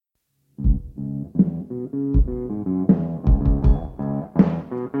I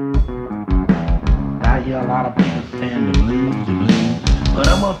hear a lot of people saying the blues, but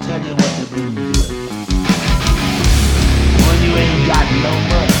I'm gonna tell you what the blues is. When you ain't got no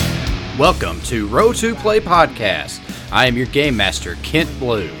money. Welcome to Row to Play Podcast. I am your game master, Kent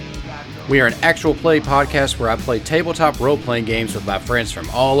Blue. We are an actual play podcast where I play tabletop role-playing games with my friends from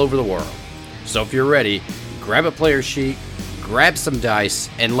all over the world. So if you're ready, grab a player sheet, grab some dice,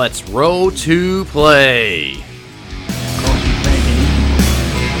 and let's row to play. Cause you thinking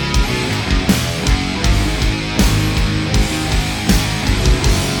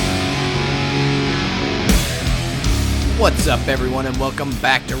evil. What's up, everyone, and welcome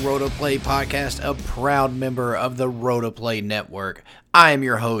back to Row to Play Podcast, a proud member of the Row to Play Network. I am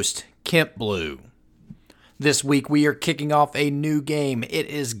your host, Kent Blue. This week we are kicking off a new game. It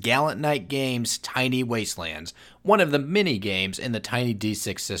is Gallant Knight Games' Tiny Wastelands, one of the mini games in the Tiny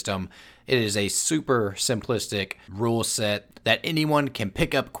D6 system. It is a super simplistic rule set that anyone can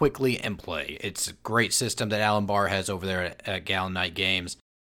pick up quickly and play. It's a great system that Alan Barr has over there at Gallant Knight Games.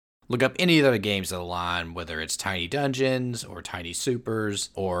 Look up any of the other games of the line, whether it's Tiny Dungeons or Tiny Supers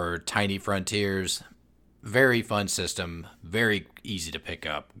or Tiny Frontiers. Very fun system, very easy to pick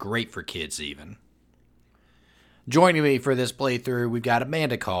up, great for kids even. Joining me for this playthrough, we've got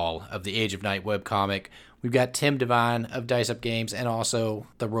Amanda Call of the Age of Night webcomic, we've got Tim Devine of Dice Up Games and also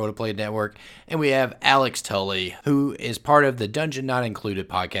the Row to Play Network, and we have Alex Tully, who is part of the Dungeon Not Included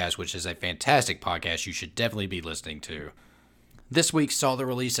podcast, which is a fantastic podcast you should definitely be listening to. This week saw the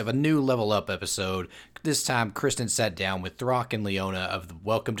release of a new Level Up episode. This time, Kristen sat down with Throck and Leona of the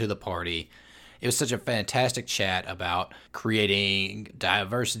Welcome to the Party. It was such a fantastic chat about creating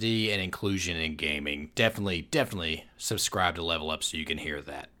diversity and inclusion in gaming. Definitely subscribe to Level Up so you can hear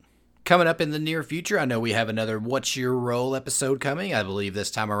that. Coming up in the near future, I know we have another What's Your Role episode coming. I believe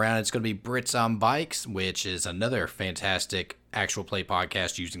this time around it's going to be Brits on Bikes, which is another fantastic actual play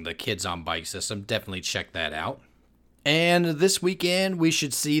podcast using the Kids on Bike system. Definitely check that out. And this weekend, we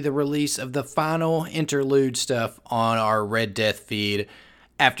should see the release of the final interlude stuff on our Red Death feed.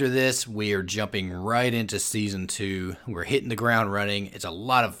 After this, we are jumping right into Season 2. We're hitting the ground running. It's a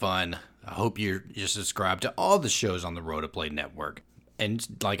lot of fun. I hope you're subscribed to all the shows on the Row to Play Network. And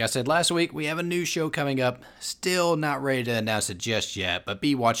like I said last week, we have a new show coming up. Still not ready to announce it just yet, but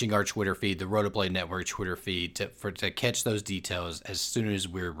be watching our Twitter feed, the Row to Play Network Twitter feed, to catch those details as soon as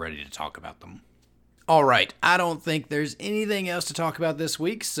we're ready to talk about them. All right, I don't think there's anything else to talk about this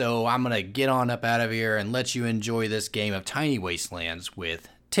week, so I'm going to get on up out of here and let you enjoy this game of Tiny Wastelands with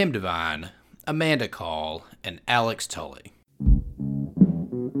Tim Devine, Amanda Call, and Alex Tully.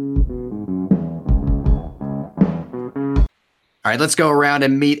 All right, let's go around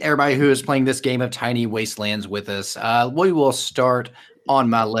and meet everybody who is playing this game of Tiny Wastelands with us. We will start on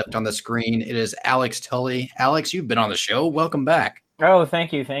my left on the screen. It is Alex Tully. Alex, you've been on the show. Welcome back. Oh,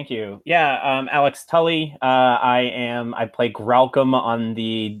 thank you. Yeah, Alex Tully. I play Gralcom on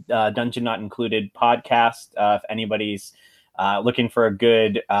the Dungeon Not Included podcast. If anybody's looking for a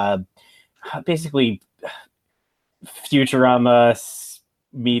good, basically Futurama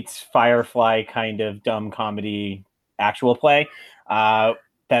meets Firefly kind of dumb comedy actual play,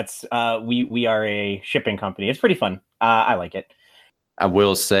 that's we are a shipping company. It's pretty fun. I like it. I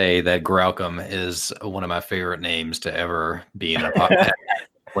will say that Gralcom is one of my favorite names to ever be in a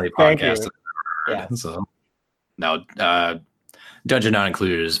play podcast. Yeah. So, no, Dungeon Not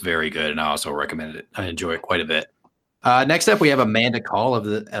Included is very good, and I also recommend it. I enjoy it quite a bit. Next up, we have Amanda Call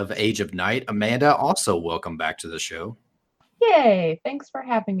of Age of Night. Amanda, also welcome back to the show. Yay! Thanks for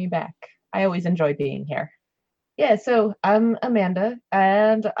having me back. I always enjoy being here. Yeah, so I'm Amanda,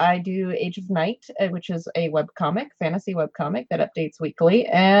 and I do Age of Night, which is a webcomic, fantasy webcomic that updates weekly,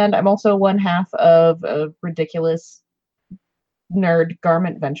 and I'm also one half of a ridiculous nerd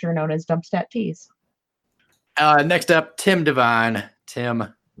garment venture known as Dumpstat Tees. Next up, Tim Devine.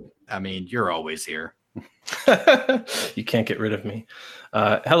 Tim, I mean, you're always here. You can't get rid of me.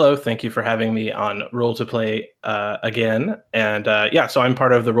 Hello, thank you for having me on Roll to Play again. And so I'm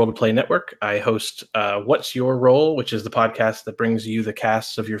part of the Roll to Play Network. I host What's Your Role, which is the podcast that brings you the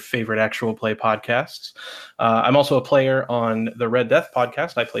casts of your favorite actual play podcasts. I'm also a player on the Red Death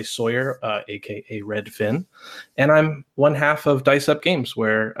podcast. I play Sawyer, aka Red Finn. And I'm one half of Dice Up Games,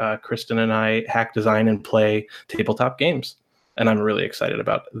 where Kristen and I hack, design, and play tabletop games. And I'm really excited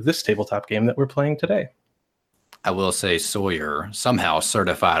about this tabletop game that we're playing today. I will say Sawyer, somehow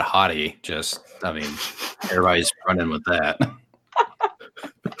certified hottie. Everybody's running with that.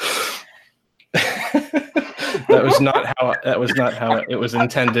 That was not how it was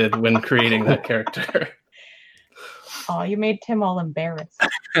intended when creating that character. Oh, you made Tim all embarrassed.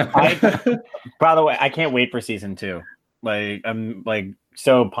 By the way, I can't wait for season 2. Like, I'm like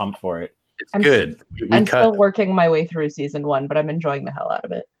so pumped for it. It's good. I'm still working my way through season 1, but I'm enjoying the hell out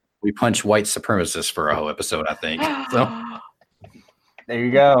of it. We punch white supremacists for a whole episode, I think. So there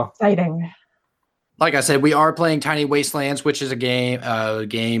you go. Exciting. Like I said, we are playing Tiny Wastelands, which is a game,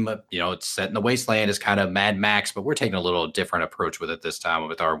 it's set in the wasteland. It's kind of Mad Max, but we're taking a little different approach with it this time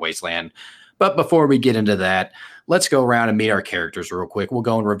with our wasteland. But before we get into that, let's go around and meet our characters real quick. We'll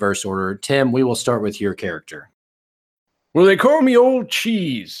go in reverse order. Tim, we will start with your character. Well, they call me Old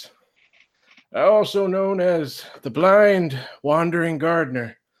Cheese, also known as the Blind Wandering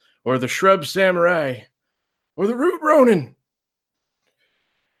Gardener, or the Shrub Samurai, or the Root Ronin.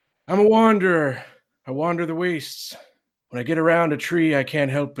 I'm a wanderer. I wander the wastes. When I get around a tree, I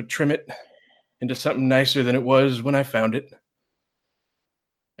can't help but trim it into something nicer than it was when I found it.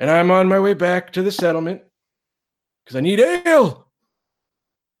 And I'm on my way back to the settlement because I need ale.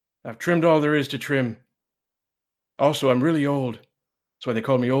 I've trimmed all there is to trim. Also, I'm really old. That's why they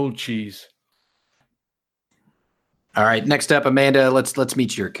call me Old Cheese. All right, next up, Amanda, let's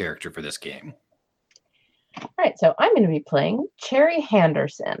meet your character for this game. All right, so I'm going to be playing Cherry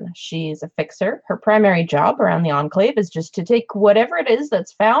Henderson. She's a fixer. Her primary job around the Enclave is just to take whatever it is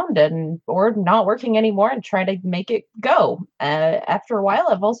that's found or not working anymore and try to make it go. After a while,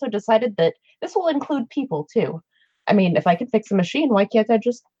 I've also decided that this will include people too. I mean, if I could fix a machine, why can't I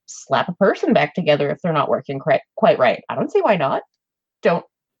just slap a person back together if they're not working quite right? I don't see why not. Don't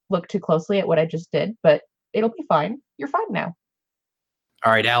look too closely at what I just did, but it'll be fine. You're fine now.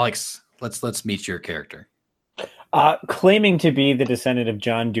 All right, Alex, let's meet your character. Claiming to be the descendant of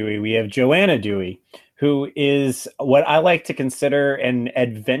John Dewey, we have Joanna Dewey, who is what I like to consider an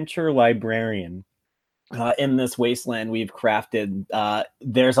adventure librarian. In this wasteland we've crafted,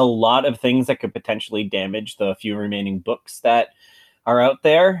 there's a lot of things that could potentially damage the few remaining books that are out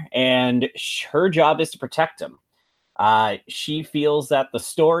there, and her job is to protect them. She feels that the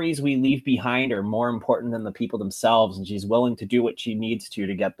stories we leave behind are more important than the people themselves, and she's willing to do what she needs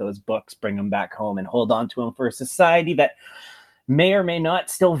to get those books, bring them back home, and hold on to them for a society that may or may not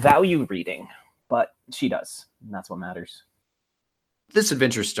still value reading, but she does, and that's what matters. This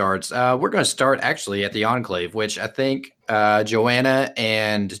adventure starts, we're going to start actually at the Enclave, which I think Joanna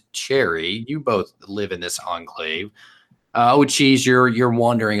and Cherry, you both live in this Enclave. Cheese, you're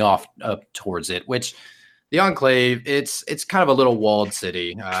wandering off up towards it, which... The Enclave, it's kind of a little walled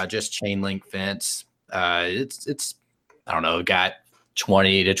city, just chain link fence. It's I don't know, got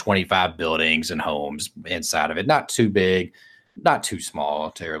 20 to 25 buildings and homes inside of it. Not too big, not too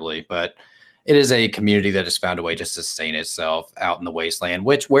small, terribly, but it is a community that has found a way to sustain itself out in the wasteland.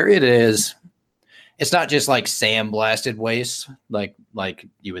 Where it is, it's not just like sandblasted waste like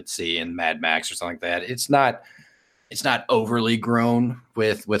you would see in Mad Max or something like that. It's not overly grown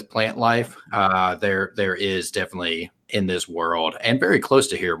with plant life. There is definitely in this world, and very close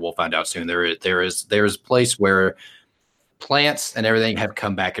to here, we'll find out soon. There's a place where plants and everything have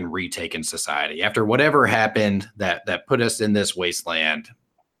come back and retaken society after whatever happened that put us in this wasteland.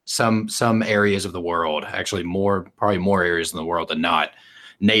 Some areas of the world, actually probably more areas in the world than not,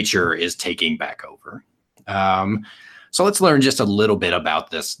 nature is taking back over. So let's learn just a little bit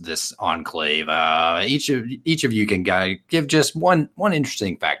about this Enclave. Each of you can give just one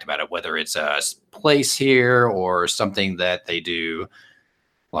interesting fact about it, whether it's a place here or something that they do,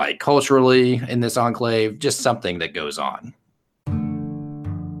 like culturally in this Enclave, just something that goes on.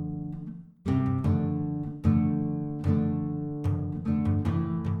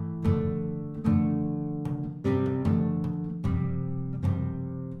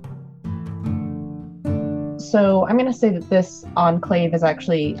 So I'm going to say that this Enclave is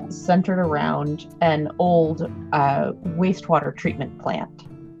actually centered around an old wastewater treatment plant.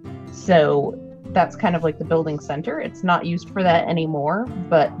 So that's kind of like the building center. It's not used for that anymore,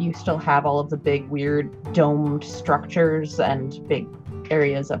 but you still have all of the big, weird domed structures and big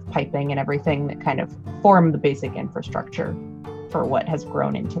areas of piping and everything that kind of form the basic infrastructure for what has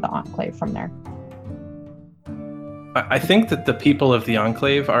grown into the Enclave from there. I think that the people of the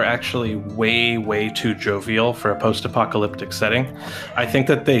Enclave are actually way, way too jovial for a post-apocalyptic setting. I think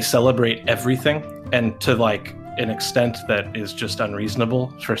that they celebrate everything, and to like an extent that is just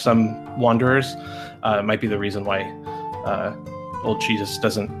unreasonable for some wanderers. It might be the reason why Old Cheese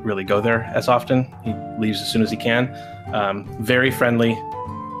doesn't really go there as often. He leaves as soon as he can. Very friendly,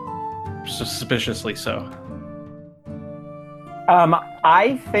 suspiciously so.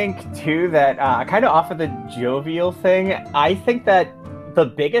 I think too that kind of off of the jovial thing, I think that the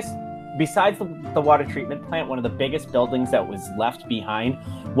biggest, besides the water treatment plant, one of the biggest buildings that was left behind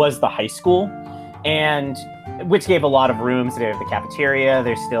was the high school. And which gave a lot of rooms. There's the cafeteria.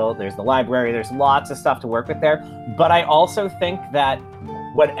 There's the library. There's lots of stuff to work with there. But I also think that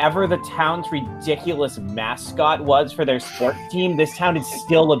whatever the town's ridiculous mascot was for their sports team, this town is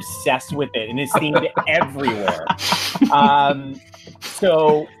still obsessed with it and is themed everywhere.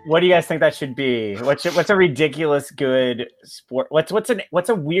 So what do you guys think that should be? What's a ridiculous good sport? What's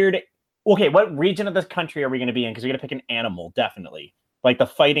a weird? Okay, what region of this country are we going to be in? Because we're going to pick an animal, definitely, like the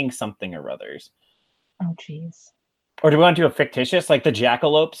fighting something or others. Oh, jeez. Or do we want to do a fictitious, like the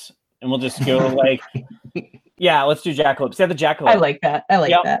jackalopes, and we'll just go like, yeah, let's do jackalopes. Yeah, the jackalopes. I like that.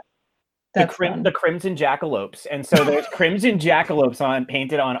 That. The crimson jackalopes, and so there's crimson jackalopes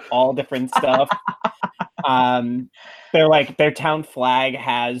painted on all different stuff. They're like, their town flag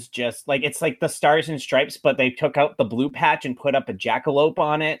has just like, it's like the stars and stripes, but they took out the blue patch and put up a jackalope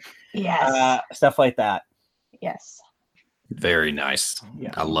on it. Yes. Stuff like that. Yes. Very nice.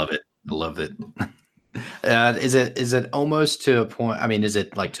 Yeah. I love it. Is it almost to a point? I mean, is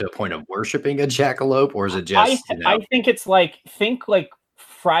it like to a point of worshiping a jackalope, or is it just? I think it's like, think like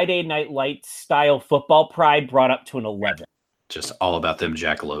Friday Night Lights style football pride brought up to an 11. Just all about them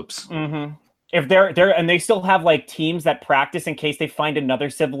jackalopes. Mm-hmm. If they're and they still have like teams that practice in case they find another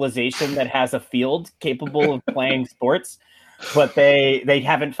civilization that has a field capable of playing sports, but they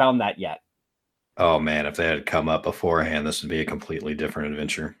haven't found that yet. Oh man, if they had come up beforehand, this would be a completely different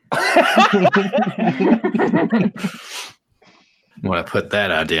adventure. I want to put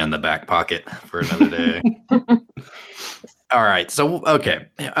that idea in the back pocket for another day. All right, so okay,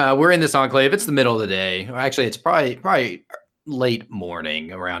 we're in this enclave. It's the middle of the day. Actually, it's probably late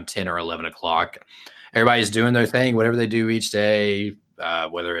morning, around 10 or 11 o'clock. Everybody's doing their thing, whatever they do each day,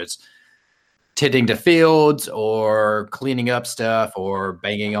 whether it's tending to fields or cleaning up stuff or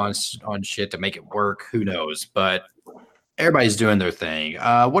banging on shit to make it work. Who knows? But everybody's doing their thing.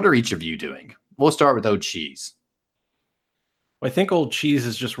 What are each of you doing? We'll start with Old Cheese. I think Old Cheese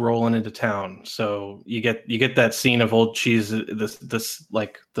is just rolling into town. So you get that scene of Old Cheese, this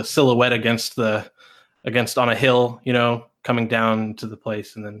like the silhouette against on a hill, coming down to the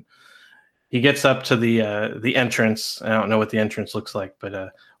place, and then he gets up to the entrance. I don't know what the entrance looks like,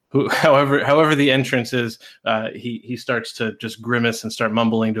 but however the entrance is, he starts to just grimace and start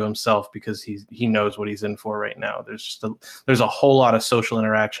mumbling to himself because he knows what he's in for right now. There's a whole lot of social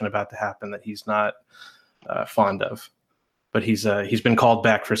interaction about to happen that he's not fond of, but he's been called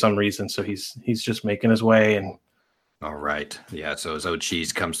back for some reason, so he's just making his way. And all right, yeah. So as Old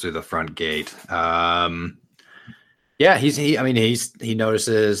Cheese comes through the front gate, yeah, he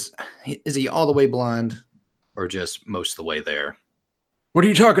notices. Is he all the way blind, or just most of the way there? What are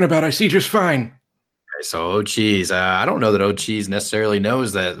you talking about? I see just fine. Okay, so Old Cheese, I don't know that Old Cheese necessarily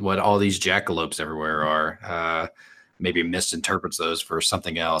knows that what all these jackalopes everywhere are. Maybe misinterprets those for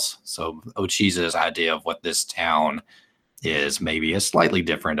something else. So Old Cheese's idea of what this town is maybe is slightly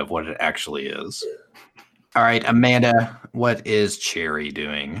different of what it actually is. All right, Amanda, what is Cherry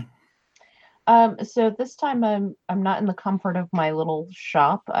doing? So this time I'm not in the comfort of my little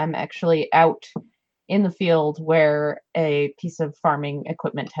shop. I'm actually out in the field where a piece of farming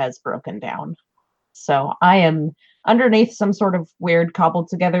equipment has broken down. So I am underneath some sort of weird cobbled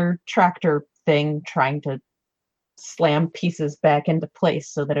together tractor thing, trying to slam pieces back into place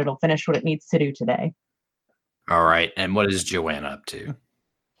so that it'll finish what it needs to do today. All right. And what is Joanna up to?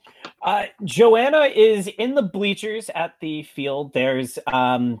 Joanna is in the bleachers at the field. There's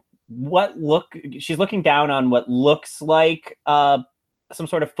she's looking down on what looks like some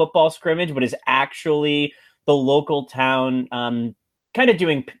sort of football scrimmage, but is actually the local town kind of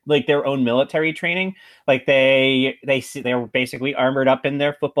doing like their own military training. Like they're basically armored up in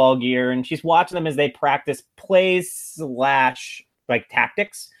their football gear, and she's watching them as they practice plays / like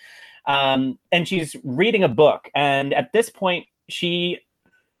tactics. And she's reading a book, and at this point she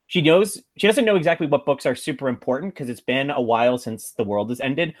doesn't know exactly what books are super important because it's been a while since the world has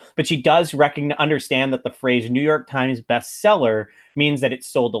ended, but she does understand that the phrase New York Times bestseller means that it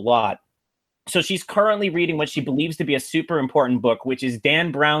sold a lot. So she's currently reading what she believes to be a super important book, which is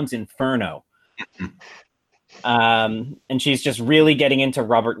Dan Brown's Inferno. And she's just really getting into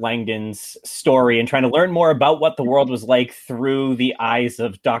Robert Langdon's story and trying to learn more about what the world was like through the eyes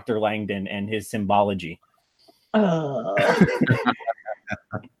of Dr. Langdon and his symbology.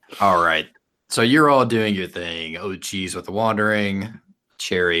 All right. So you're all doing your thing. Old Cheese with the wandering,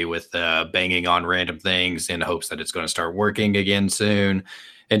 Cherry with banging on random things in hopes that it's going to start working again soon,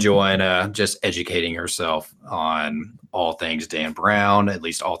 and Joanna just educating herself on all things Dan Brown, at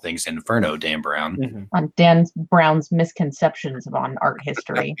least all things Inferno Dan Brown. Mm-hmm. On Dan Brown's misconceptions on art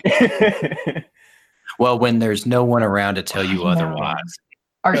history. Well, when there's no one around to tell you otherwise.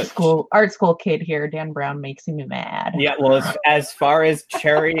 art school kid here, Dan Brown, makes me mad. Yeah, well, as far as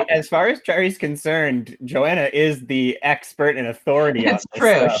Cherry's concerned, Joanna is the expert and authority on It's this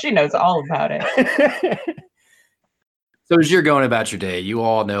true. stuff. She knows all about it. So as you're going about your day, you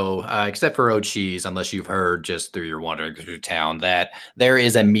all know, except for O'Cheese, unless you've heard just through your wandering through town, that there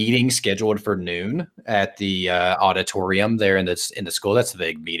is a meeting scheduled for noon at the auditorium there in the school. That's the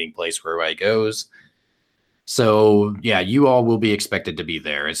big meeting place where everybody goes. So yeah, you all will be expected to be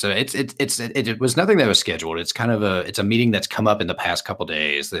there. It was nothing that was scheduled. It's kind of a meeting that's come up in the past couple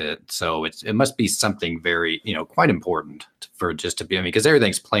days. So it must be something very, quite important for just to be. I mean, because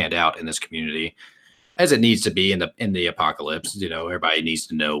everything's planned out in this community as it needs to be in the apocalypse. Everybody needs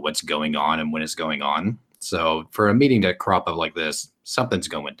to know what's going on and when it's going on. So for a meeting to crop up like this, something's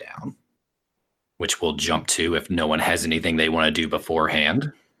going down, which we'll jump to if no one has anything they want to do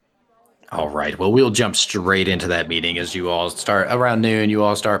beforehand. All right. Well, we'll jump straight into that meeting as you all start around noon. You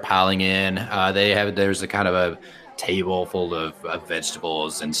all start piling in. There's a kind of a table full of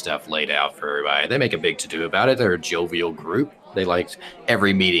vegetables and stuff laid out for everybody. They make a big to-do about it. They're a jovial group. They like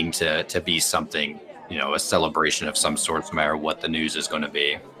every meeting to be something, a celebration of some sort, no matter what the news is going to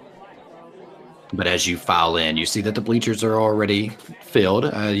be. But as you file in, you see that the bleachers are already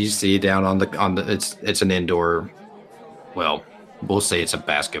filled. You see down on the it's an indoor, well, we'll say it's a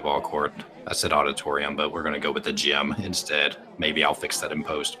basketball court. I said auditorium, but we're going to go with the gym instead. Maybe I'll fix that in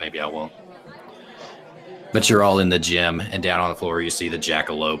post. Maybe I won't. But you're all in the gym, and down on the floor, you see the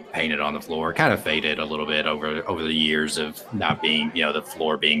jackalope painted on the floor, kind of faded a little bit over the years of not being, the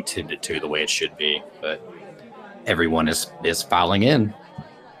floor being tended to the way it should be. But everyone is filing in.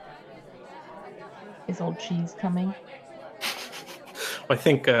 Is Old Cheese coming? I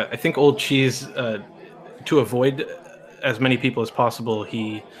think Old Cheese, to avoid as many people as possible,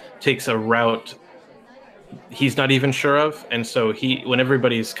 he takes a route he's not even sure of, and so when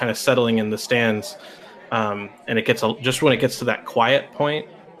everybody's kind of settling in the stands, and it gets just when it gets to that quiet point,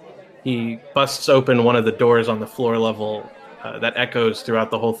 he busts open one of the doors on the floor level that echoes throughout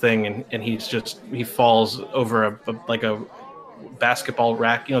the whole thing, and he falls over a basketball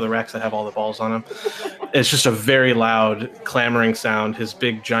rack, the racks that have all the balls on them. It's just a very loud clamoring sound. His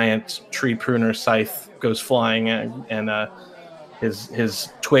big giant tree pruner scythe goes flying, and his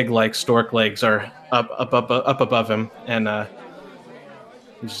twig-like stork legs are up above him, and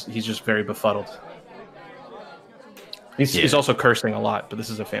he's just very befuddled. He's also cursing a lot, but this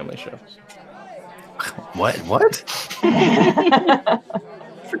is a family show. What?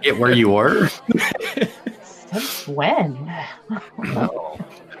 Forget where you were. Since when? Oh.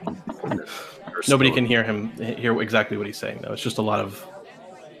 Nobody can hear exactly what he's saying, though. It's just a lot of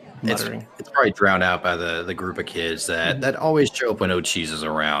muttering. It's probably drowned out by the group of kids that always show up when O'Cheese is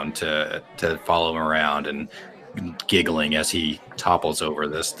around to follow him around and giggling as he topples over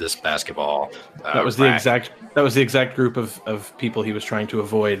this basketball. That was the exact group of people he was trying to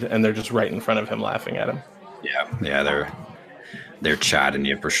avoid, and they're just right in front of him laughing at him. Yeah, they're chatting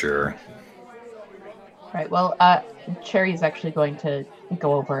you for sure. Right. Well, Cherry's actually going to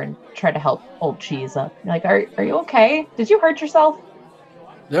go over and try to help Old Cheese up. Like, are you okay? Did you hurt yourself?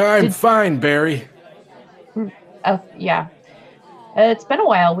 I'm fine, Barry. Oh, yeah. It's been a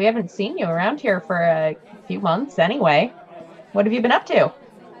while. We haven't seen you around here for a few months anyway. What have you been up to?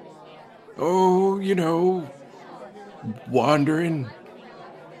 Oh, wandering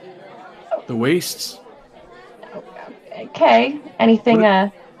the wastes. Okay.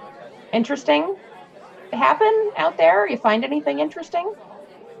 Anything interesting happen out there? You find anything interesting?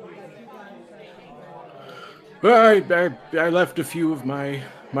 Well, I left a few of my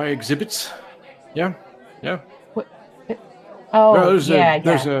exhibits. Yeah. What? Oh, well,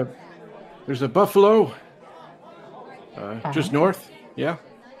 there's a buffalo just north. Yeah.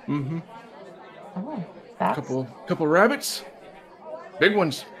 Mm-hmm. Oh, that's couple rabbits, big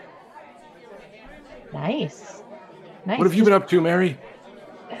ones. Nice. What have you been up to, Mary?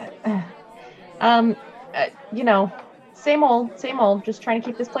 Same old. Just trying to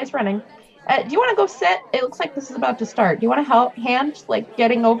keep this place running. Do you want to go sit? It looks like this is about to start. Do you want to hand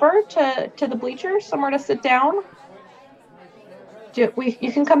getting over to the bleachers, somewhere to sit down?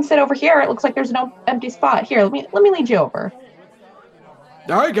 You can come sit over here. It looks like there's no empty spot here. Let me lead you over.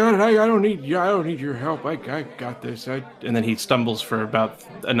 I got it. I don't need your help. I got this. And then he stumbles for about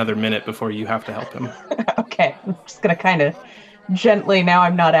another minute before you have to help him. Okay, I'm just gonna kind of gently. Now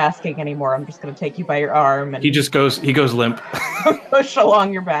I'm not asking anymore. I'm just gonna take you by your arm and he goes limp. Push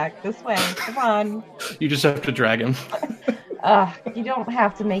along your back this way. Come on. You just have to drag him. You don't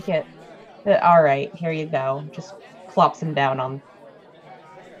have to make it. All right, here you go. Just plops him down on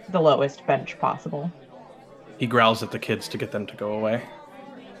the lowest bench possible. He growls at the kids to get them to go away.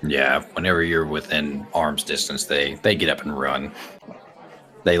 Yeah, whenever you're within arm's distance, they get up and run.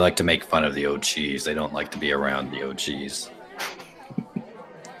 They like to make fun of the OGs. They don't like to be around the OGs.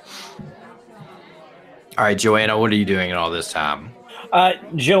 All right, Joanna, what are you doing in all this time?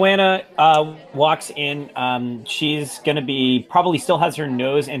 Joanna walks in. She's going to be probably still has her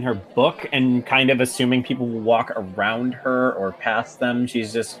nose in her book and kind of assuming people will walk around her or past them.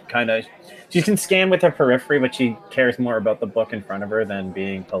 She's just she can scan with her periphery, but she cares more about the book in front of her than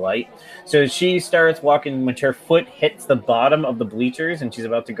being polite. So she starts walking. When her foot hits the bottom of the bleachers and she's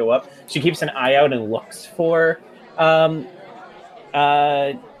about to go up, she keeps an eye out and looks for,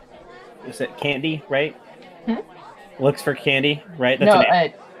 is it Candy, right? Looks for Candy, right?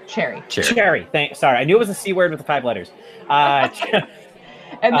 That's Cherry. Cherry. Sorry, I knew it was a C word with the 5 letters. And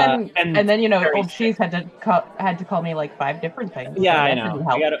then Cherry. old cheese had to call me like 5 different things. Yeah, so I that know.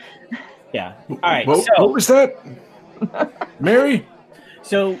 didn't help. Yeah. All right. What was that? Mary?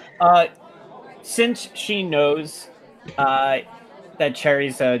 So since she knows that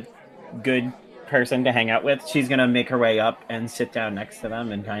Cherry's a good person to hang out with, she's gonna make her way up and sit down next to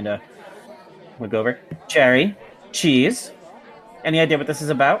them and kind of look over. Cherry, cheese. Any idea what this is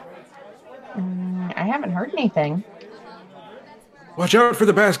about? I haven't heard anything. Watch out for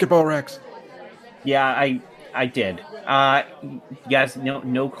the basketball racks. Yeah, I did. Yes,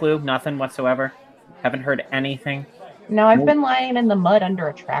 no clue, nothing whatsoever. Haven't heard anything. No, I've been lying in the mud under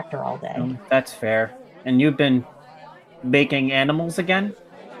a tractor all day. That's fair. And you've been making animals again?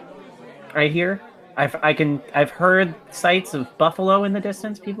 I hear. I've heard sights of buffalo in the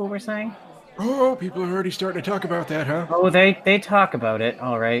distance, people were saying. Oh, people are already starting to talk about that, huh? Oh, they talk about it.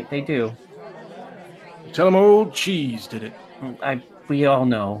 All right, they do. Tell them old cheese did it. We all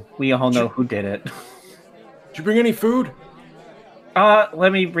know. We all know who did it. Did you bring any food?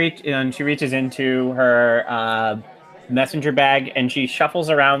 Let me reach. And she reaches into her messenger bag and she shuffles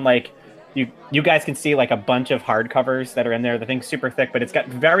around like you guys can see like a bunch of hardcovers that are in there. The thing's super thick, but it's got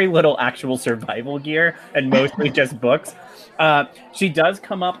very little actual survival gear and mostly just books. She does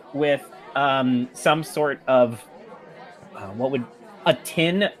come up with some sort of a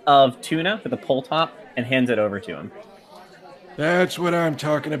tin of tuna with a pull top and hands it over to him. That's what I'm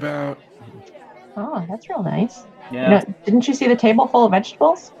talking about. Oh, that's real nice. Yeah. Didn't you see the table full of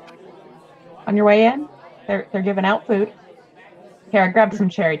vegetables on your way in? They're giving out food. Here, I grabbed some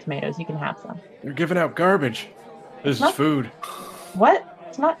cherry tomatoes. You can have some. You're giving out garbage. This is food. What?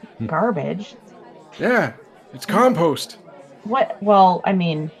 It's not garbage. Yeah, it's compost. What? Well, I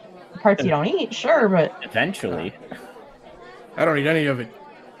mean, parts you don't eat, sure, but Eventually. I don't eat any of it.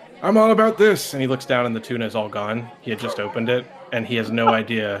 I'm all about this. And he looks down and the tuna is all gone. He had just opened it, and he has no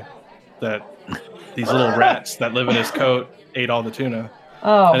idea that these little rats that live in his coat ate all the tuna.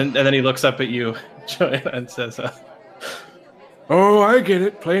 oh, And then he looks up at you, Joanna, and says, oh, I get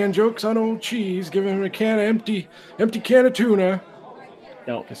it. Playing jokes on old cheese, giving him a empty can of tuna.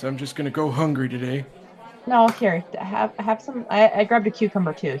 No. Guess I'm just going to go hungry today. no, here, have some. I grabbed a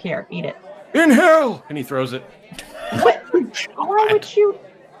cucumber too. Here, eat it. In hell! And he throws it. What? Why would you?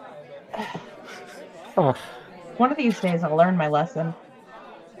 Oh, one of these days I'll learn my lesson.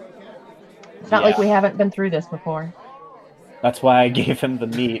 It's not like we haven't been through this before. That's why I gave him the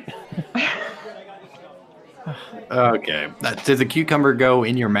meat. Okay. Did the cucumber go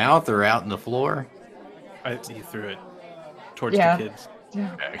in your mouth or out in the floor? He threw it towards Yeah. the kids.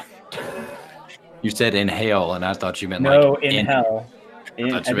 Okay. You said inhale, and I thought you meant No, like in hell. I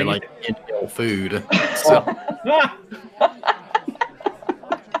thought you meant like inhale food. So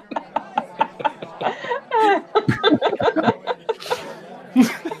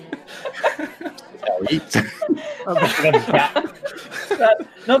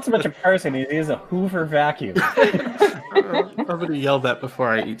Not so much a person, he is a Hoover vacuum. I'm going to yell that before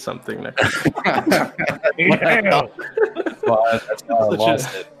I eat something next. well, that's how I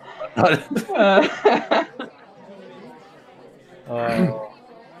lost it.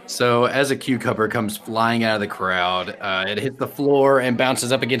 So as a cucumber comes flying out of the crowd, it hits the floor and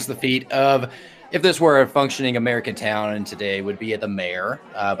bounces up against the feet of, if this were a functioning American town and today would be the mayor,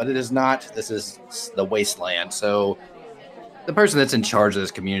 but it is not. This is the wasteland. So the person that's in charge of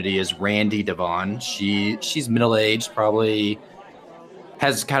this community is Randy Devon. She's middle-aged, probably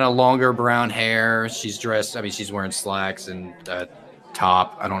has kind of longer brown hair. She's dressed, she's wearing slacks and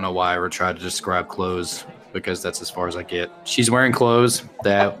top. I don't know why I ever tried to describe clothes because that's as far as I get. She's wearing clothes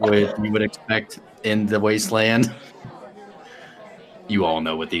that you would expect in the wasteland. You all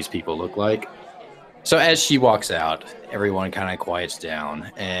know what these people look like. So as she walks out, everyone kind of quiets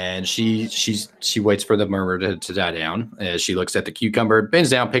down, and she waits for the murmur to die down. As she looks at the cucumber, bends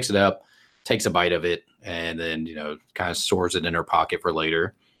down, picks it up, takes a bite of it, and then kind of stores it in her pocket for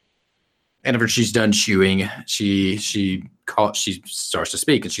later. And after she's done chewing, she starts to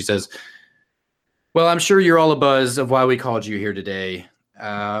speak, and she says, "Well, I'm sure you're all abuzz of why we called you here today.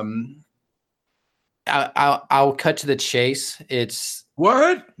 I'll cut to the chase.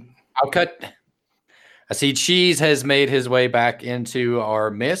 What? I'll cut. I see Cheese has made his way back into our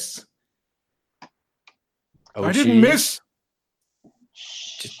midst. Oh, I didn't Cheese. miss.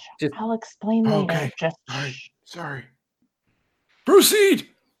 I'll explain later. Okay. Just Sorry. Proceed.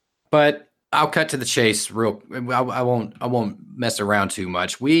 But I'll cut to the chase. I won't mess around too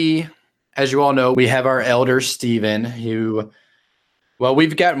much. We, as you all know, we have our elder Stephen, who, well,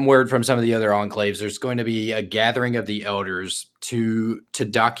 we've gotten word from some of the other enclaves. There's going to be a gathering of the elders to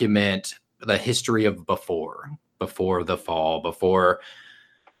document the history of before the fall, before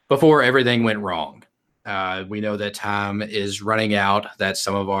everything went wrong. We know that time is running out, that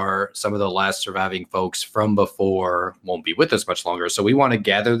some of the last surviving folks from before won't be with us much longer. So we want to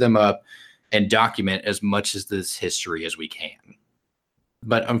gather them up and document as much of this history as we can.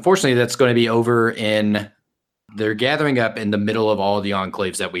 But unfortunately, that's going to be they're gathering up in the middle of all the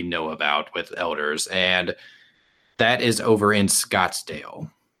enclaves that we know about with elders. And that is over in Scottsdale,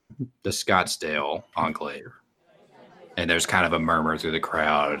 the Scottsdale enclave. And there's kind of a murmur through the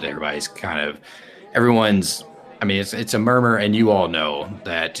crowd. It's a murmur, and you all know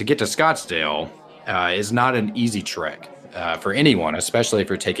that to get to Scottsdale is not an easy trek for anyone, especially if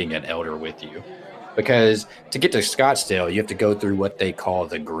you're taking an elder with you. Because to get to Scottsdale, you have to go through what they call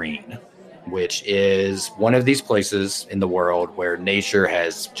the Green, which is one of these places in the world where nature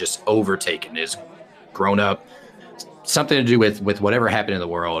has just overtaken, is grown up. Something to do with whatever happened in the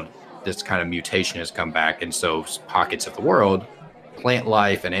world, this kind of mutation has come back, and so pockets of the world, plant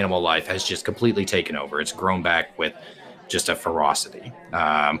life and animal life, has just completely taken over. It's grown back with just a ferocity.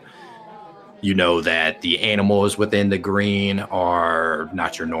 You know that the animals within the Green are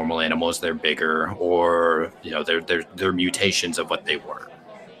not your normal animals. They're bigger, or they're mutations of what they were.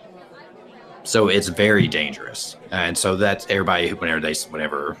 So it's very dangerous. And so that's everybody,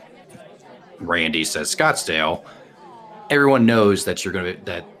 whenever Randy says Scottsdale, everyone knows that you're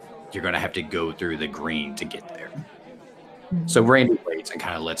gonna have to go through the Green to get there. So Randy waits and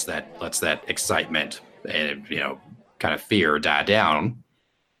kind of lets that excitement and kind of fear die down.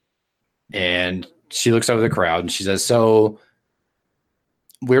 And she looks over the crowd and she says, "So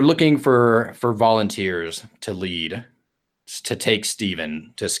we're looking for volunteers to lead, to take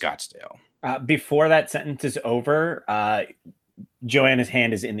Stephen to Scottsdale." Before that sentence is over, Joanna's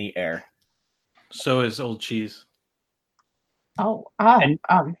hand is in the air. So is Old Cheese.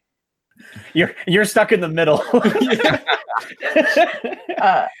 You're stuck in the middle.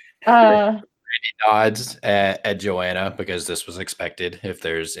 Randy nods at Joanna, because this was expected. If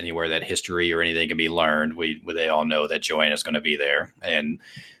there's anywhere that history or anything can be learned, they all know that Joanna's going to be there. And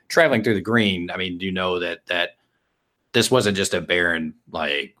traveling through the Green, I mean, you know that this wasn't just a barren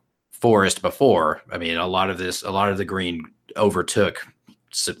forest before. I mean, a lot of the Green overtook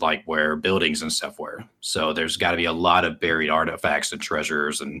where buildings and stuff were. So there's got to be a lot of buried artifacts and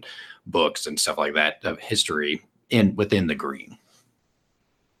treasures and books and stuff like that of history within the Green.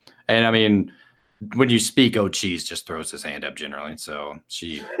 And I mean, when you speak, Old Cheese just throws his hand up generally. So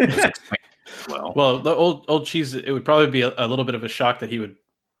she well, the old Cheese, it would probably be a little bit of a shock that he would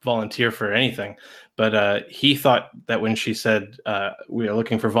volunteer for anything. But he thought that when she said we are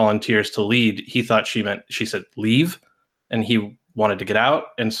looking for volunteers to lead, he thought she said leave, and he wanted to get out,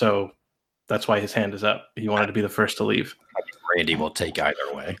 and so that's why his hand is up. He wanted to be the first to leave. Randy will take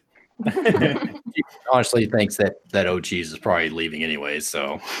either way. He honestly thinks that Old Cheese is probably leaving anyway,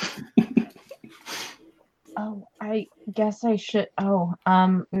 so. Oh, I guess I should.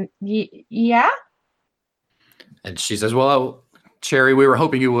 Yeah. And she says, "Well, Cherry, we were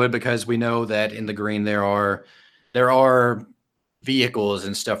hoping you would, because we know that in the Green there are vehicles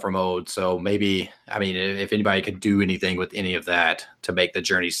and stuff from old. So maybe, I mean, if anybody could do anything with any of that to make the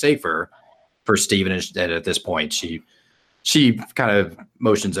journey safer for Stephen." And at this point, she kind of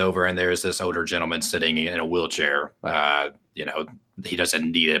motions over, and there's this older gentleman sitting in a wheelchair. He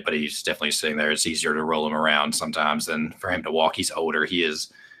doesn't need it, but he's definitely sitting there. It's easier to roll him around sometimes than for him to walk. He's older.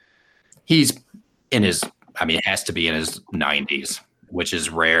 He's in his, has to be in his 90s, which is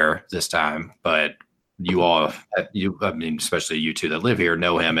rare this time. But especially you two that live here,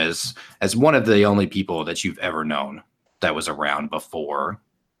 know him as one of the only people that you've ever known that was around before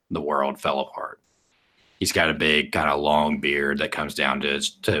the world fell apart. He's got a big kind of long beard that comes down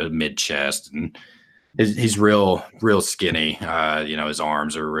to mid chest, and he's real skinny. His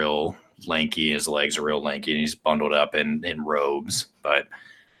arms are real lanky, his legs are real lanky, and he's bundled up in robes. But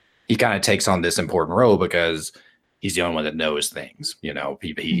he kind of takes on this important role because he's the only one that knows things.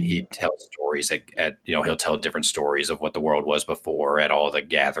 He tells stories at he'll tell different stories of what the world was before at all the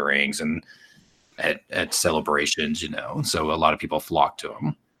gatherings and at celebrations. So a lot of people flock to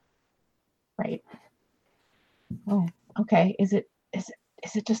him. Right. Oh, okay. Is it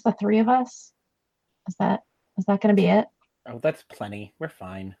just the three of us? Is that going to be it? Oh, that's plenty. We're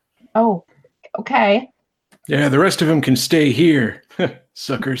fine. Oh, okay. Yeah, the rest of them can stay here,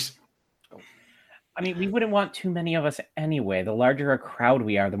 suckers. I mean, we wouldn't want too many of us anyway. The larger a crowd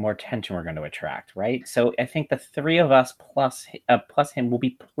we are, the more attention we're going to attract, right? So I think the three of us plus him will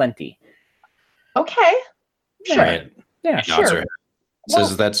be plenty. Okay. Sure. Right. Yeah, Sure. Well,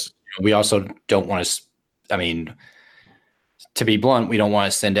 Says we also don't want to. I mean, to be blunt, we don't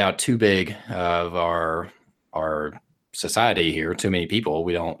want to send out too big of our society here. Too many people.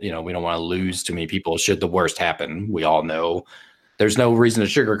 We don't want to lose too many people. Should the worst happen, we all know. There's no reason to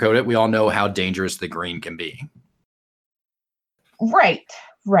sugarcoat it. We all know how dangerous the green can be. Right.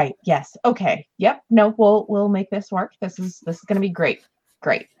 Yes. Okay. Yep. No, we'll make this work. This is going to be great.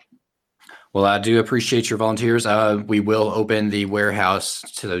 Great. Well, I do appreciate your volunteers. We will open the warehouse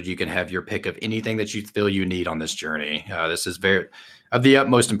so that you can have your pick of anything that you feel you need on this journey. This is very of the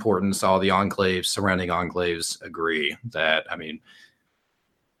utmost importance. All the surrounding enclaves agree that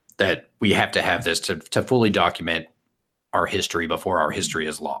we have to have this to fully document our history before our history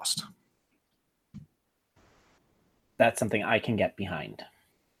is lost. That's something I can get behind.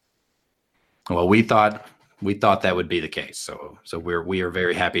 Well, we thought that would be the case. So we are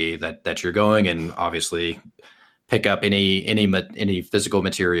very happy that you're going, and obviously pick up any physical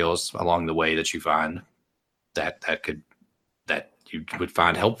materials along the way that you find that you would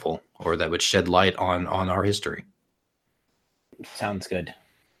find helpful or that would shed light on our history. Sounds good.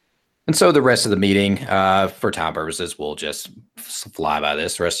 And so the rest of the meeting, for time purposes, we'll just fly by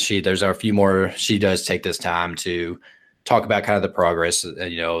this. There's a few more. She does take this time to talk about kind of the progress,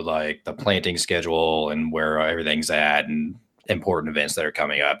 like the planting schedule and where everything's at and important events that are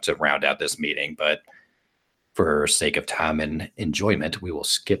coming up to round out this meeting. But for sake of time and enjoyment, we will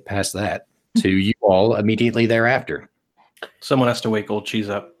skip past that to you all immediately thereafter. Someone has to wake Old Cheese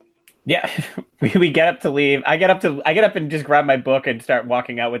up. Yeah, we get up to leave. I get up and just grab my book and start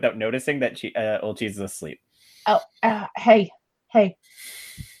walking out without noticing that Old Cheese is asleep. Oh, hey,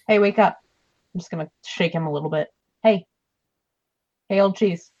 wake up! I'm just gonna shake him a little bit. Hey, Old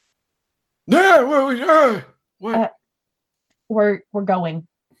Cheese. Yeah, what? We're going.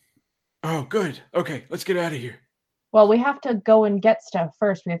 Oh, good. Okay, let's get out of here. Well, we have to go and get stuff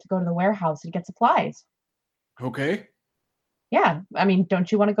first. We have to go to the warehouse and get supplies. Okay. Yeah, I mean, don't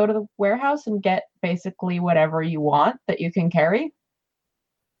you want to go to the warehouse and get basically whatever you want that you can carry?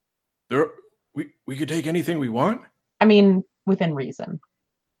 We could take anything we want? I mean, within reason.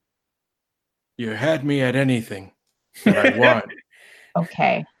 You had me at anything that I want.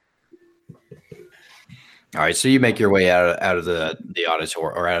 Okay. All right, so you make your way out of the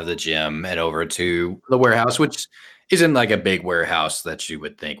auditorium or out of the gym and over to the warehouse, which isn't like a big warehouse that you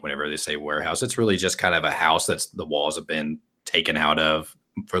would think whenever they say warehouse. It's really just kind of a house that's the walls have been taken out of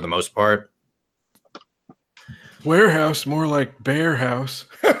for the most part. Warehouse, more like bear house.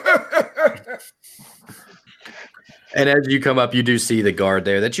 And as you come up, you do see the guard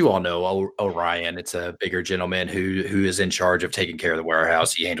there that you all know, Orion. It's a bigger gentleman who is in charge of taking care of the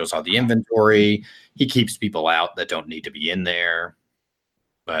warehouse. He handles all the inventory. He keeps people out that don't need to be in there.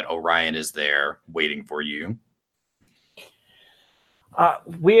 But Orion is there waiting for you.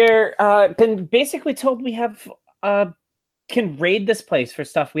 We're been basically told we have can raid this place for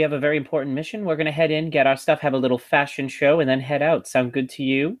stuff. We have a very important mission. We're going to head in, get our stuff, have a little fashion show, and then head out. Sound good to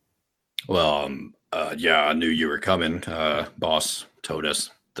you? Well, yeah, I knew you were coming. Boss told us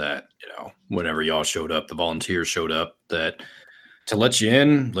that, whenever y'all showed up, the volunteers showed up, that to let you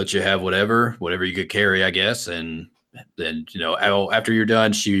in, let you have whatever you could carry, I guess. And then, after you're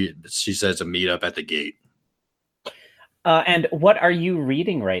done, she says to meet up at the gate. And what are you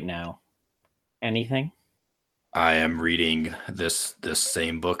reading right now? Anything? I am reading this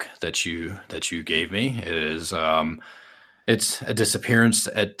same book that you gave me. It is it's A Disappearance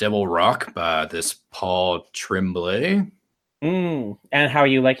at Devil Rock by this Paul Tremblay. And how are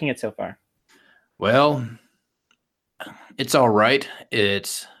you liking it so far? Well, it's all right.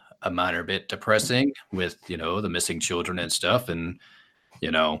 It's a minor bit depressing with, the missing children and stuff. And,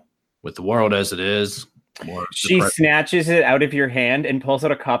 with the world as it is. She snatches it out of your hand and pulls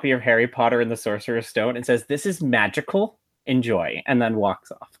out a copy of Harry Potter and the Sorcerer's Stone and says, "This is magical. Enjoy," and then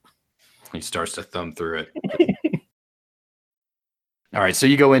walks off. He starts to thumb through it. All right, so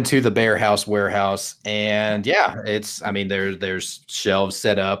you go into the Bear House warehouse, and yeah, there's shelves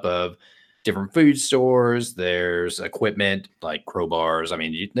set up of different food stores. There's equipment like crowbars. I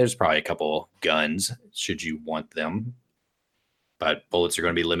mean, there's probably a couple guns should you want them, but bullets are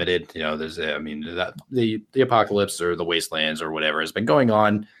going to be limited. You know, there's, I mean, the apocalypse or the wastelands or whatever has been going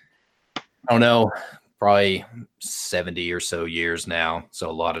on. I don't know, probably 70 or so years now. So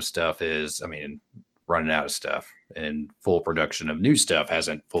a lot of stuff is, I mean, running out of stuff, and full production of new stuff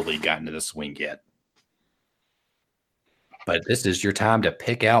hasn't fully gotten to the swing yet. But this is your time to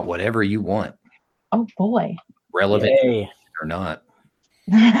pick out whatever you want. Oh boy. Relevant Yay. or not.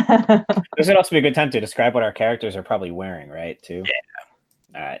 This would also be a good time to describe what our characters are probably wearing, right? Too.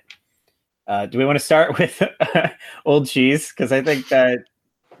 Yeah. All right. Do we want to start with Old Cheese? Because I think that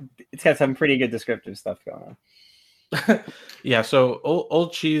it's got some pretty good descriptive stuff going on. Yeah, so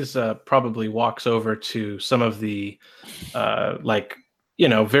old Cheese probably walks over to some of the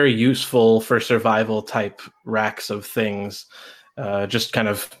very useful for survival type racks of things. Just kind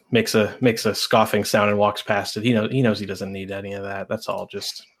of makes a scoffing sound and walks past it. He knows he doesn't need any of that. That's all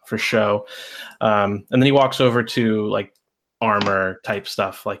just for show. And then he walks over to like armor type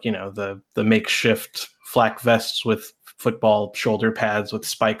stuff, like the makeshift flak vests with football shoulder pads with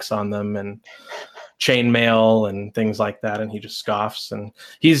spikes on them and chainmail and things like that. And he just scoffs, and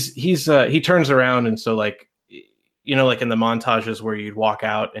he turns around, and so like like in the montages where you'd walk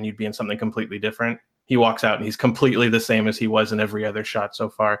out and you'd be in something completely different. He walks out and he's completely the same as he was in every other shot so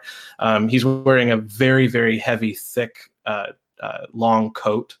far. He's wearing a very, very heavy, thick, long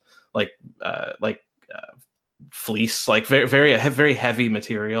coat, like fleece, like very, very, very heavy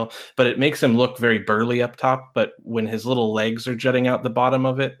material, but it makes him look very burly up top. But when his little legs are jutting out the bottom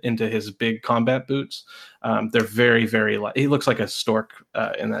of it into his big combat boots, they're very, very light. He looks like a stork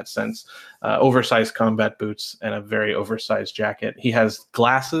in that sense. Oversized combat boots and a very oversized jacket. He has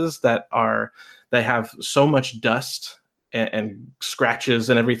glasses that have so much dust and scratches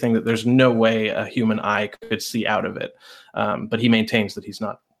and everything that there's no way a human eye could see out of it. But he maintains that he's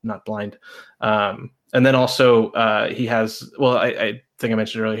not blind. And then also he has, well, I think I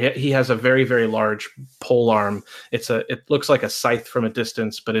mentioned earlier, he has a very, very large pole arm. It looks like a scythe from a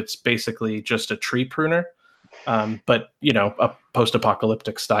distance, but it's basically just a tree pruner. But a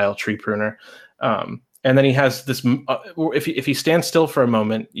post-apocalyptic style tree pruner. And then he has this, if he stands still for a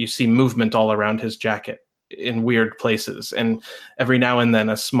moment, you see movement all around his jacket in weird places. And every now and then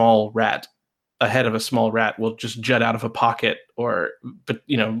a head of a small rat will just jut out of a pocket, but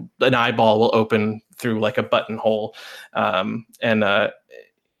an eyeball will open through like a buttonhole. And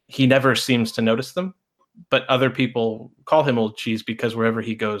he never seems to notice them, but other people call him Old Cheese because wherever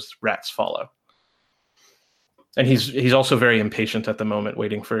he goes, rats follow. And he's also very impatient at the moment,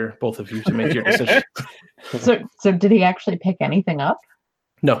 waiting for both of you to make your decision. So did he actually pick anything up?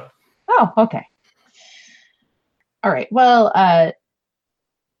 No. Oh, okay. All right. Well,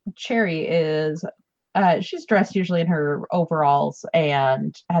 Cherry is she's dressed usually in her overalls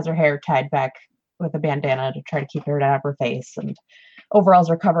and has her hair tied back with a bandana to try to keep it out of her face, and overalls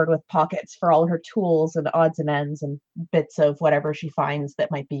are covered with pockets for all her tools and odds and ends and bits of whatever she finds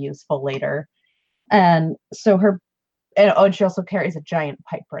that might be useful later. And so and she also carries a giant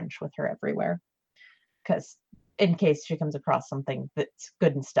pipe wrench with her everywhere, because in case she comes across something that's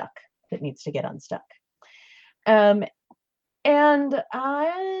good and stuck that needs to get unstuck. And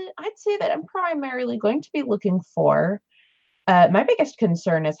I'd say that I'm primarily going to be looking for, my biggest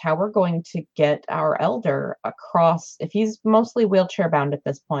concern is how we're going to get our elder across. If he's mostly wheelchair bound at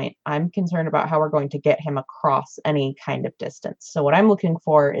this point, I'm concerned about how we're going to get him across any kind of distance. So what I'm looking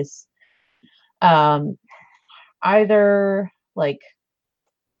for is either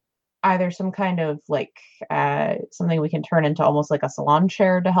some kind of something we can turn into almost like a salon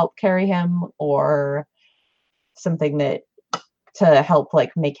chair to help carry him, or something to help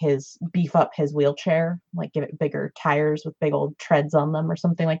beef up his wheelchair, like give it bigger tires with big old treads on them or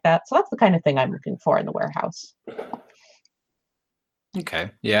something like that. So that's the kind of thing I'm looking for in the warehouse.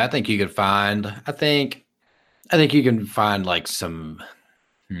 Okay. Yeah, I think you could find like some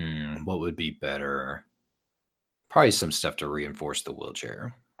what would be better? Probably some stuff to reinforce the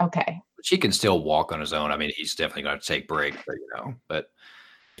wheelchair. Okay. But he can still walk on his own. I mean, he's definitely going to take breaks, but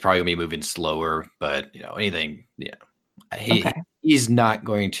he's probably going to be moving slower. But anything, he's not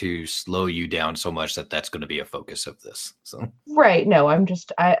going to slow you down so much that's going to be a focus of this. So right. No,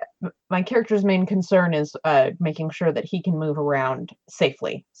 my character's main concern is making sure that he can move around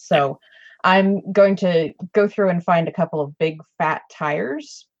safely. So I'm going to go through and find a couple of big fat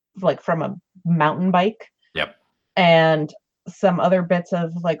tires, like from a mountain bike. Yep. And some other bits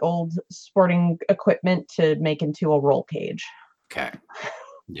of like old sporting equipment to make into a roll cage. Okay.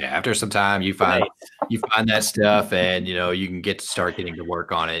 Yeah, after some time, you find that stuff, and you can start getting to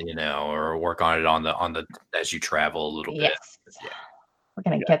work on it, or work on it on the as you travel a little bit. Yes. Yeah.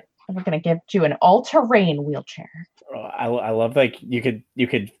 We're gonna give you an all-terrain wheelchair. I love you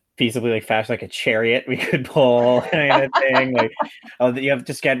could feasibly fashion a chariot we could pull kind of thing. You have to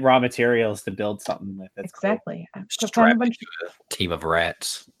just get raw materials to build something with. That's exactly. Cool. Strap into a team of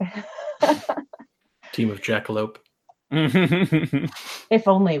rats. Team of jackalope. If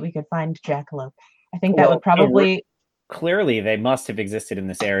only we could find jackalope. I think that would probably. Clearly, they must have existed in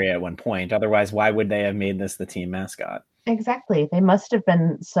this area at one point. Otherwise, why would they have made this the team mascot? Exactly. They must have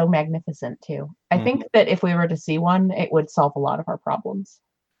been so magnificent too. I think that if we were to see one, it would solve a lot of our problems.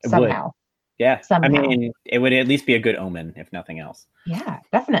 Somehow. Yeah. Somehow. I mean, it would at least be a good omen, if nothing else. Yeah,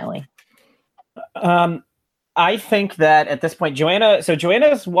 definitely. I think that at this point,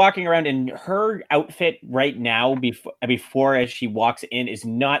 Joanna's walking around in her outfit right now before as she walks in is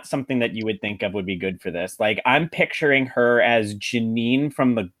not something that you would think of would be good for this. I'm picturing her as Janine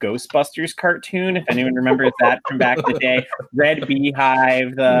from the Ghostbusters cartoon, if anyone remembers that from back in the day. Red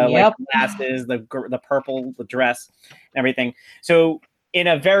beehive, the glasses, the purple the dress, everything. So in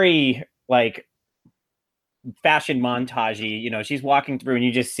a very fashion montage-y, she's walking through and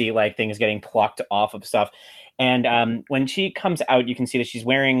you just see things getting plucked off of stuff. And when she comes out, you can see that she's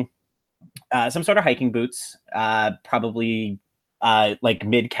wearing some sort of hiking boots, probably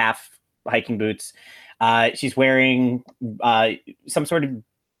mid-calf hiking boots. She's wearing some sort of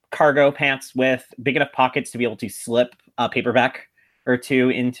cargo pants with big enough pockets to be able to slip a paperback or two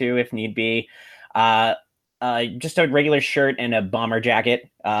into if need be. Just a regular shirt and a bomber jacket,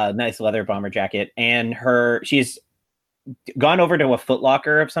 nice leather bomber jacket. And she's gone over to a Foot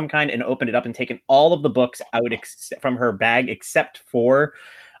Locker of some kind and opened it up and taken all of the books out from her bag except for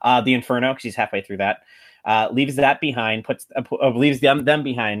the Inferno, because she's halfway through that. Leaves that behind, leaves them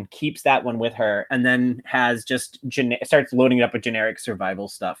behind, keeps that one with her, and then has just starts loading it up with generic survival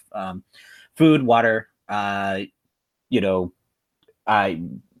stuff, food, water,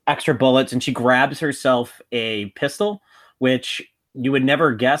 extra bullets, and she grabs herself a pistol, which you would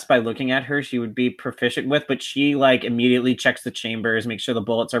never guess by looking at her she would be proficient with, but she immediately checks the chambers, makes sure the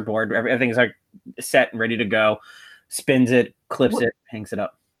bullets are bored, everything's set and ready to go, spins it, clips it, hangs it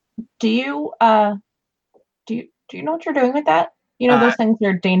up. Do you know what you're doing with that? Those things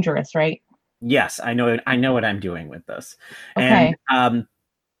are dangerous, right? Yes, I know what I'm doing with this. Okay. And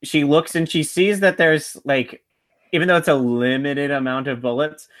she looks and she sees that there's even though it's a limited amount of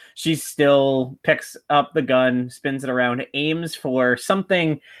bullets, she still picks up the gun, spins it around, aims for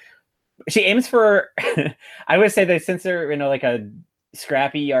something. She aims for, I would say that since they're in a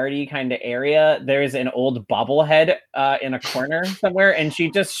scrappy yardy kind of area, there's an old bobblehead in a corner somewhere, and she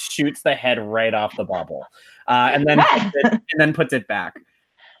just shoots the head right off the bobble, and then puts it back.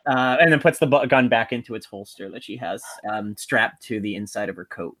 And then puts the gun back into its holster that she has strapped to the inside of her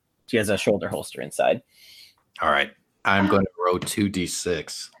coat. She has a shoulder holster inside. All right. I'm going to roll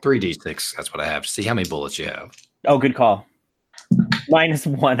 2d6. 3d6. That's what I have. See how many bullets you have. Oh, good call.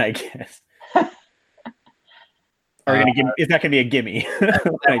 -1, I guess. Is that going to be a gimme?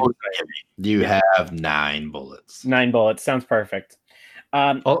 You have 9 bullets. 9 bullets. Sounds perfect.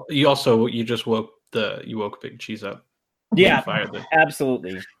 You just woke Big Cheese up. Yeah,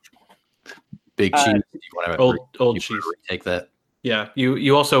 absolutely. Big Cheese. Do you want to old cheese? Take that. Yeah,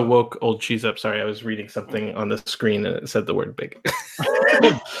 you also woke Old Cheese up. Sorry, I was reading something on the screen and it said the word big.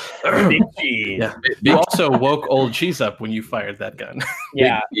 Big Cheese. Yeah. You also woke Old Cheese up when you fired that gun.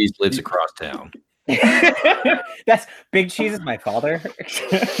 Yeah. Big Cheese lives across town. That's Big Cheese is my father.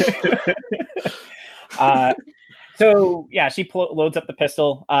 So yeah, she loads up the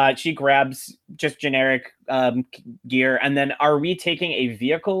pistol. She grabs just generic gear, and then are we taking a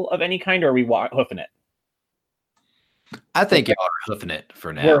vehicle of any kind, or are we hoofing it? I think y'all are hoofing it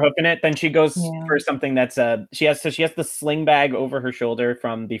for now. We're hoofing it. Then she goes for something that's she has the sling bag over her shoulder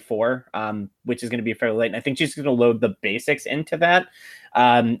from before, which is going to be fairly light. And I think she's going to load the basics into that,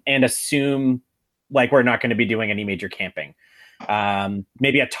 and assume we're not going to be doing any major camping.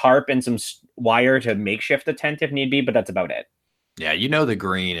 Maybe a tarp and some wire to makeshift a tent if need be, but that's about it. Yeah, the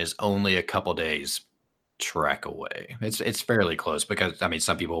green is only a couple days trek away. It's fairly close because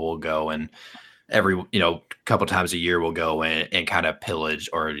some people will go and every couple times a year we'll go and kind of pillage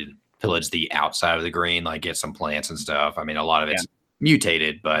the outside of the green, get some plants and stuff. A lot of it's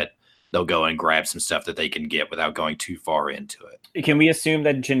mutated, but they'll go and grab some stuff that they can get without going too far into it. Can we assume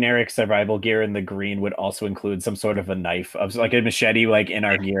that generic survival gear in the green would also include some sort of a knife, of a machete, in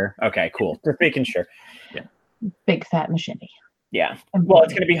our gear? Okay, cool. Just making sure. Yeah. Big fat machete. Yeah. And Well,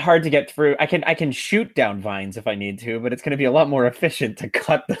 it's going to be hard to get through. I can shoot down vines if I need to, but it's going to be a lot more efficient to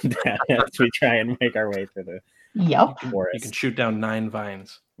cut them down as we try and make our way through the Yep. forest. You can shoot down 9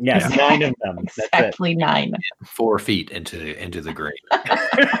 vines. Yes, 9 of them. Exactly 9. 4 feet into the green.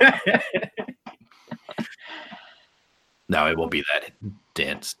 That's it. No, it won't be that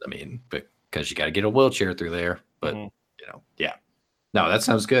dense. I mean, because you got to get a wheelchair through there. But Mhm. yeah. No, that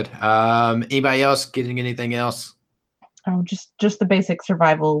sounds good. Anybody else getting anything else? Oh, just the basic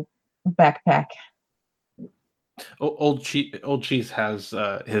survival backpack. Old Cheese has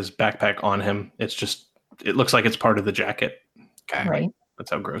his backpack on him. It looks like it's part of the jacket. Okay. Right.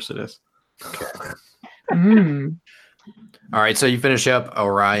 That's how gross it is. Mm. All right. So you finish up.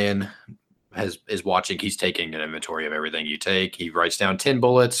 Orion is watching. He's taking an inventory of everything you take. He writes down 10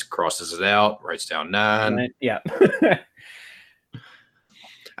 bullets, crosses it out, writes down 9. Yeah.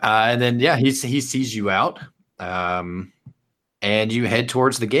 And then he sees you out. And you head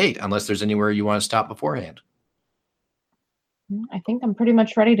towards the gate, unless there's anywhere you want to stop beforehand. I think I'm pretty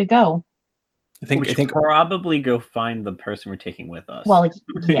much ready to go. We should probably go find the person we're taking with us. Well,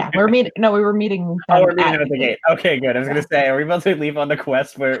 yeah, we're meeting. No, we were meeting. we're meeting at the gate. Okay, good. I was gonna say, are we about to leave on the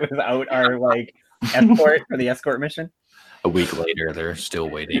quest without our escort for the escort mission? A week later, they're still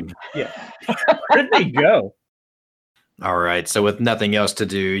waiting. Yeah. Where did they go? All right. So with nothing else to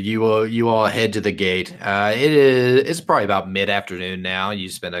do, you all head to the gate. It's probably about mid-afternoon now. You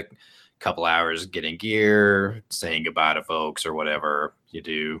spend a couple hours getting gear, saying goodbye to folks or whatever you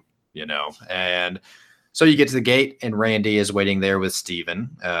do, And so you get to the gate, and Randy is waiting there with Steven.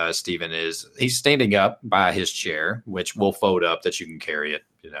 Steven he's standing up by his chair, which will fold up that you can carry it.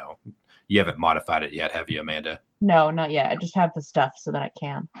 You haven't modified it yet, have you, Amanda? No, not yet. I just have the stuff so that I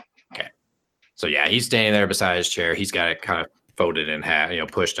can. Okay. So yeah, he's standing there beside his chair. He's got it kind of folded in half,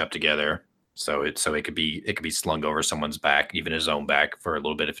 pushed up together, so it could be slung over someone's back, even his own back, for a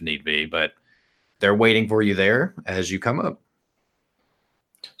little bit if need be. But they're waiting for you there as you come up.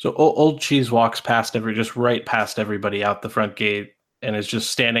 So Old Cheese walks just right past everybody out the front gate, and is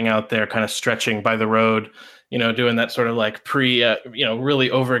just standing out there, kind of stretching by the road, doing that sort of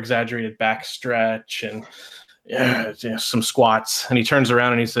really over exaggerated back stretch and some squats. And he turns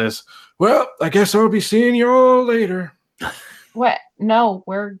around and he says, "Well, I guess I'll be seeing you all later." What? No,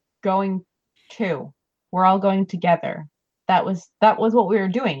 we're going to. We're all going together. That was what we were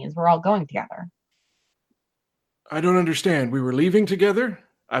doing. Is we're all going together. I don't understand. We were leaving together?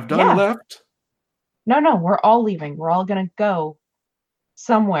 I've done Yeah. left? No, we're all leaving. We're all gonna go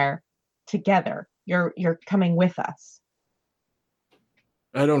somewhere together. You're coming with us.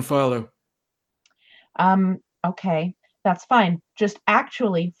 I don't follow. Okay, that's fine. Just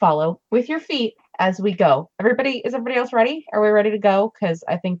actually follow with your feet as we go. Is everybody else ready? Are we ready to go? Because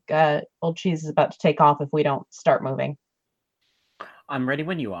I think Old Cheese is about to take off if we don't start moving. I'm ready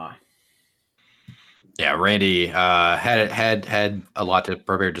when you are. Yeah, Randy had a lot to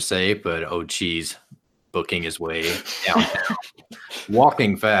prepare to say, but Old Cheese booking his way downtown,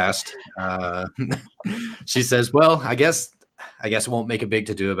 walking fast. She says, "Well, I guess it won't make a big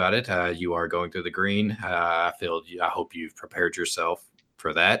to do about it. You are going through the green. I hope you've prepared yourself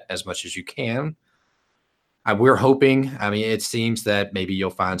for that as much as you can. We're hoping. I mean, it seems that maybe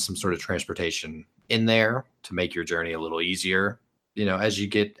you'll find some sort of transportation in there to make your journey a little easier. As you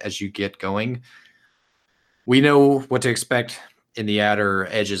get going. We know what to expect in the outer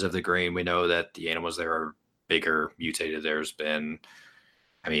edges of the green. We know that the animals there are bigger, mutated. There's been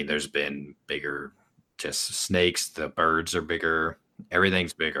bigger, just snakes. The birds are bigger.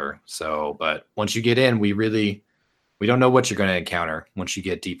 Everything's bigger. So, but once you get in, we don't know what you're going to encounter once you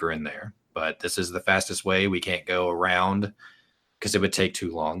get deeper in there. But this is the fastest way. We can't go around because it would take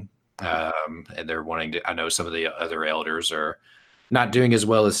too long. And they're wanting to. I know some of the other elders are not doing as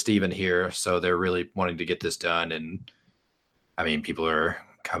well as Steven here, so they're really wanting to get this done. And I mean, people are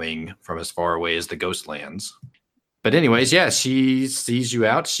coming from as far away as the Ghostlands. But anyways, yeah, she sees you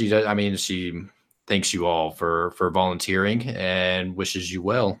out. She thanks you all for volunteering and wishes you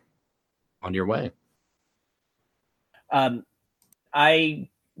well on your way. I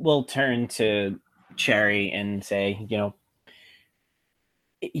will turn to Cherry and say,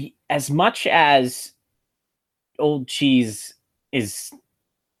 as much as Old Cheese is,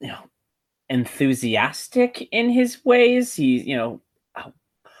 enthusiastic in his ways, he's,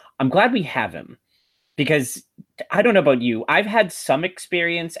 I'm glad we have him, because I don't know about you. I've had some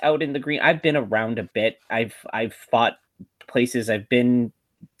experience out in the green. I've been around a bit. I've fought places. I've been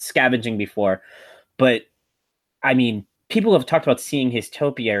scavenging before, but I mean, people have talked about seeing his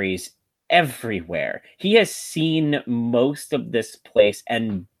topiaries everywhere. He has seen most of this place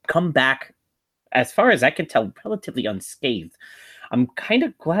and come back as far as I can tell, relatively unscathed. I'm kind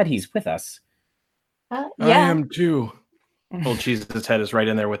of glad he's with us. Yeah. I am too. Old Cheese's head is right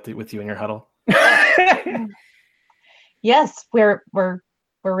in there with you in your huddle. Yes, we're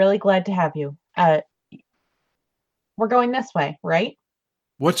really glad to have you. We're going this way, right?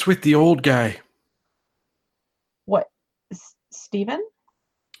 What's with the old guy? What, Steven?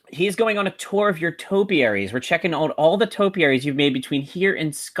 He's going on a tour of your topiaries. We're checking out all the topiaries you've made between here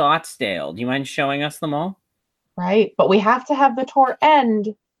and Scottsdale. Do you mind showing us them all? Right, but we have to have the tour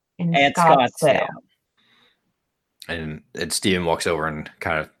end in At Scottsdale. And Steven walks over and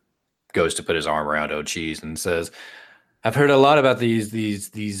kind of goes to put his arm around O'Cheese and says, "I've heard a lot about these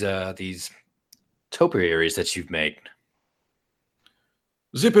topiaries that you've made."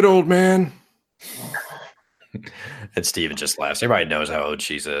 Zip it, old man. And Steven just laughs. Everybody knows how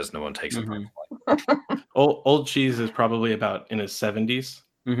O'Cheese is. No one takes it personally. Old Cheese is probably about in his 70s.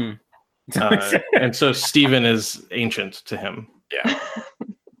 Mm-hmm. And so Steven is ancient to him. Yeah.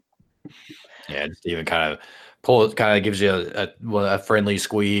 Yeah, and Steven kind of gives you a friendly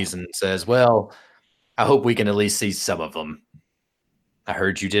squeeze and says, "Well, I hope we can at least see some of them. I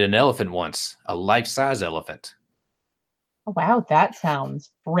heard you did an elephant once, a life-size elephant." Oh, wow, that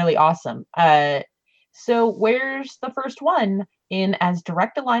sounds really awesome. So where's the first one in as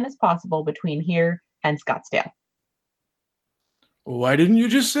direct a line as possible between here and Scottsdale? Why didn't you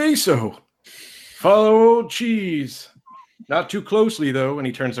just say so? Follow old Cheese. Not too closely, though. And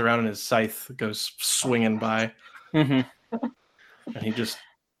he turns around and his scythe goes swinging by. Mm-hmm. And he just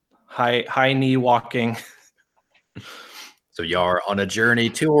high knee walking. So you are on a journey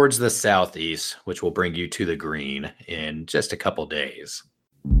towards the southeast, which will bring you to the green in just a couple days.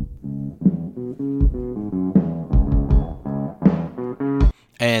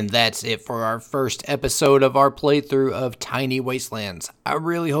 And that's it for our first episode of our playthrough of Tiny Wastelands. I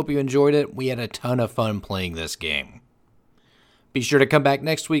really hope you enjoyed it. We had a ton of fun playing this game. Be sure to come back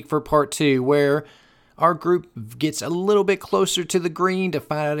next week for part 2, where our group gets a little bit closer to the green to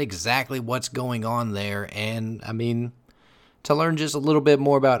find out exactly what's going on there. And, to learn just a little bit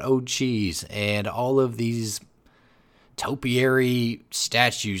more about O'Cheese and all of these topiary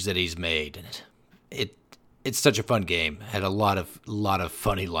statues that he's made. It's such a fun game. Had a lot of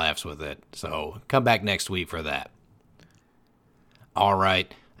funny laughs with it. So come back next week for that. All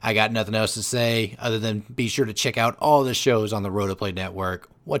right. I got nothing else to say other than be sure to check out all the shows on the Rotoplay Network.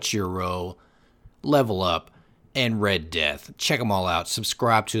 What's Your Roll, Level Up, and Red Death. Check them all out.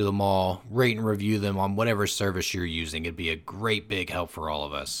 Subscribe to them all. Rate and review them on whatever service you're using. It'd be a great big help for all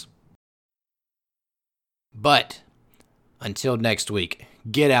of us. But until next week,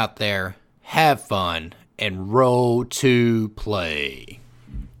 get out there, have fun, and roll to play.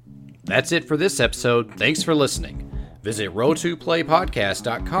 That's it for this episode. Thanks for listening. Visit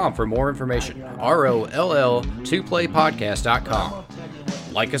roll2playpodcast.com for more information. ROLL2playpodcast.com.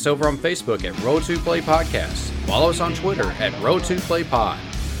 Like us over on Facebook at Roll2Play Podcast. Follow us on Twitter at Roll2PlayPod.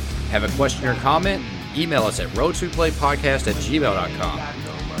 Have a question or comment? Email us at roll2playpodcast@gmail.com.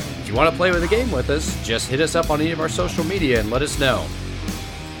 If you want to play with the game with us, just hit us up on any of our social media and let us know.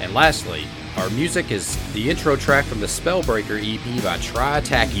 And lastly, our music is the intro track from the Spellbreaker EP by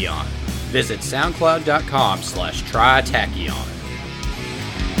Tritachyon. Visit soundcloud.com/Tritachyon.